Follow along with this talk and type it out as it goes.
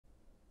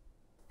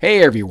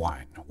Hey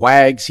everyone,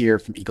 Wags here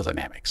from Eagle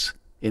Dynamics.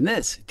 In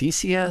this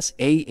DCS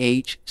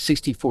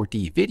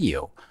AH-64D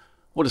video,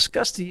 we'll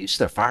discuss the use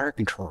of the Fire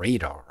Control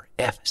Radar,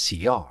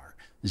 FCR,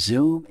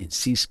 zoom and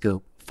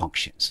CSCOPE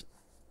functions.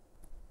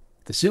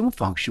 The zoom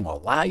function will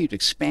allow you to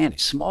expand a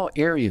small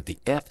area of the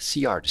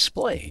FCR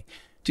display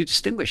to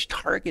distinguish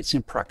targets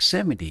in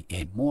proximity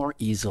and more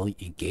easily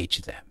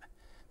engage them.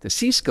 The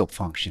CSCOPE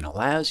function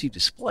allows you to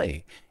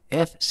display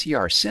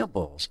FCR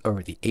symbols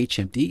over the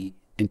HMD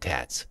and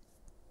TADS.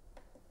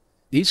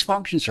 These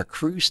functions are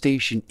crew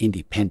station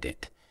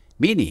independent,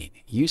 meaning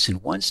use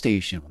in one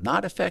station will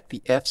not affect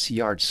the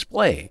FCR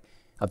display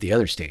of the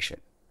other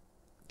station.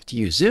 To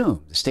use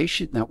zoom, the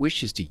station that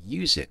wishes to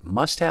use it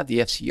must have the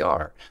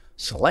FCR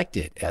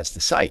selected as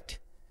the site.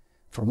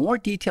 For more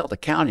detailed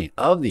accounting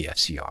of the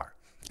FCR,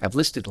 I've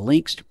listed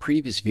links to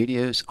previous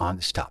videos on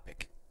this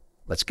topic.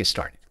 Let's get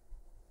started.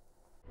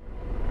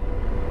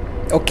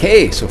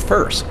 Okay, so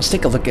first, let's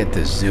take a look at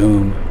the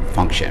zoom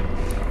function.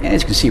 And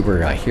as you can see,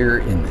 we're here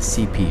in the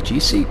CPG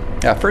seat.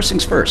 First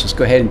things first, let's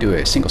go ahead and do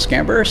a single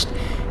scan burst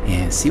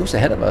and see what's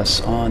ahead of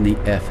us on the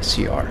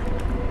FCR.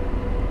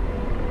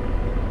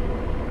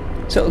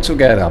 So it looks like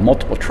we got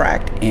multiple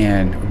tracked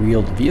and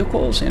wheeled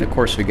vehicles, and of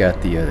course we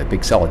got the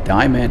big solid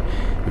diamond,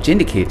 which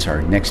indicates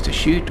our next to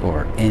shoot,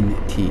 or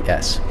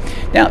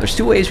NTS. Now there's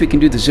two ways we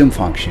can do the zoom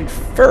function.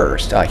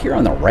 First, here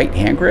on the right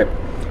hand grip,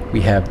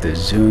 we have the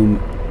zoom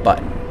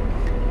button.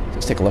 So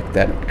let's take a look at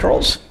that in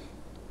controls.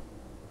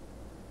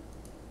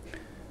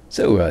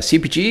 So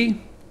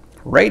CPG,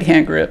 right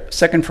hand grip,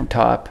 second from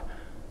top,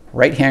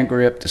 right hand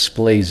grip,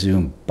 display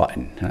zoom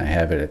button. And I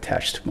have it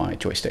attached to my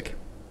joystick.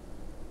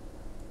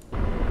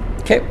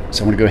 Okay,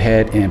 so I'm going to go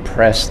ahead and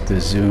press the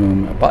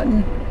zoom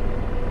button.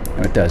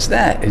 And it does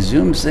that, it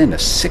zooms in a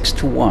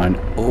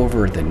 6:1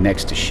 over the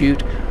next to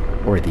shoot,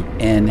 or the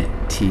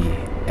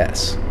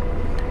NTS.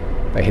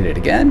 If I hit it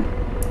again,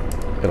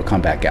 it'll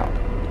come back out.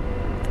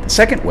 The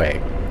second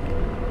way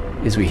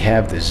is we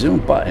have the zoom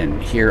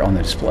button here on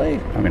the display.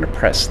 I'm going to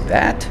press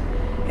that,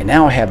 and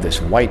now I have this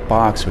white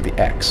box with the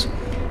X.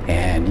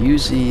 And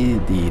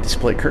using the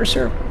display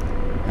cursor,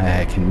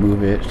 I can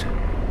move it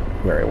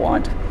where I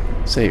want.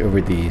 Say over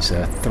these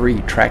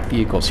three tracked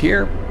vehicles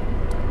here,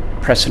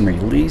 press and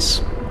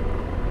release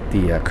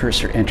the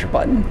cursor enter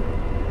button,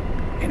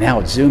 and now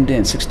it's zoomed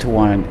in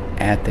 6:1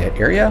 at that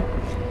area.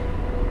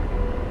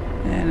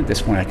 And at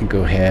this point I can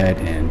go ahead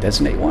and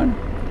designate one.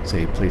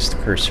 Say place the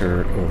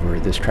cursor over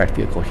this tracked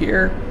vehicle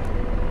here,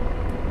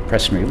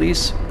 press and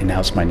release, and now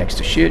it's my next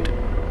to shoot.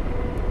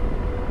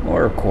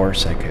 Or of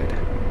course I could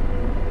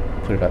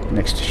put it up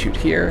next to shoot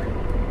here.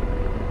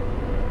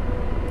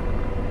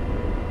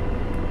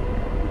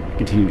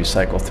 Continue to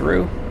cycle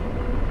through.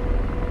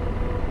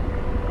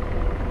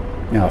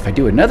 Now if I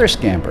do another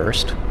scan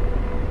burst,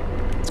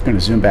 it's going to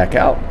zoom back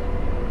out.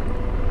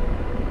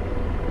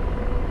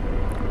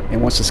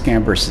 And once the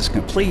scan burst is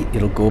complete,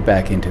 it'll go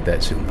back into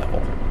that zoom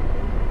level.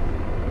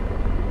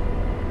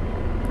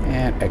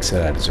 And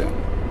exit out of zoom.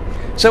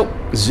 So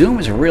zoom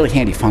is a really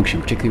handy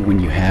function, particularly when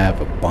you have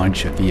a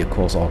bunch of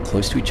vehicles all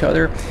close to each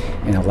other,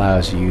 and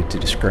allows you to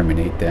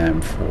discriminate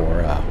them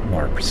for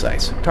more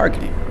precise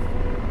targeting.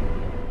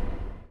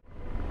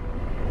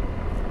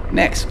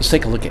 Next, let's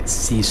take a look at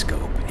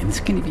CSCOPE, and this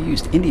can be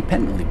used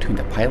independently between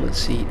the pilot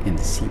seat and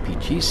the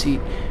CPG seat,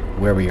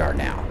 where we are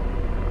now.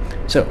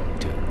 So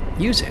to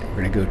use it, we're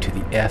going to go to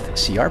the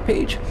FCR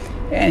page,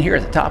 and here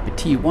at the top at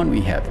T1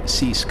 we have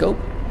CSCOPE.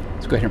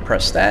 Let's go ahead and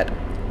press that.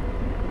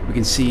 We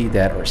can see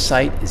that our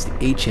site is the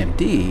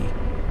HMD,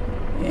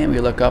 and we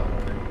look up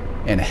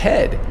and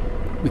ahead,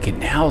 we can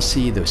now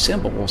see those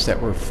symbols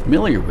that we're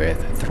familiar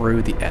with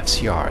through the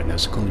FCR, and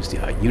those include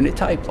the unit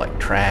type like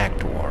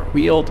tracked or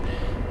wheeled,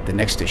 the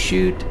next to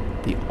shoot,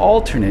 the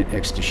alternate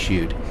next to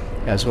shoot,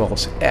 as well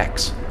as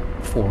X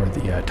for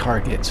the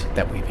targets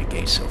that we've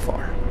engaged so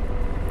far.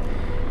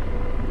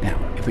 Now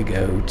if we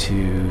go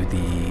to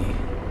the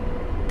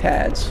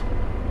TADS,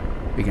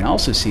 we can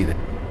also see the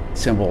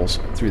symbols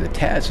through the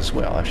TADS as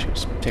well. I should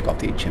just take off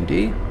the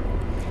HMD,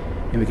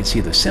 and we can see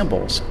the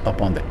symbols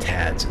up on the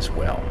TADS as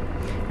well.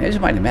 And as you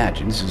might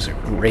imagine, this is a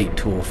great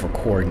tool for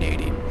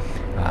coordinating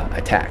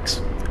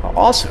attacks.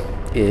 Also,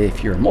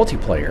 if you're a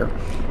multiplayer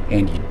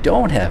and you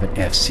don't have an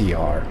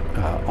FCR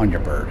on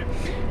your bird,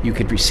 you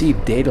could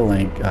receive data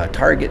link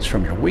targets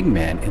from your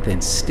wingman and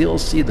then still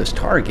see those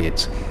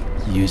targets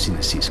using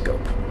the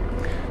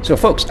CSCOPE. So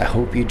folks, I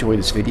hope you enjoyed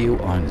this video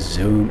on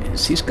zoom and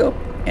CSCOPE,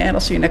 and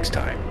I'll see you next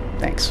time.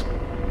 Thanks.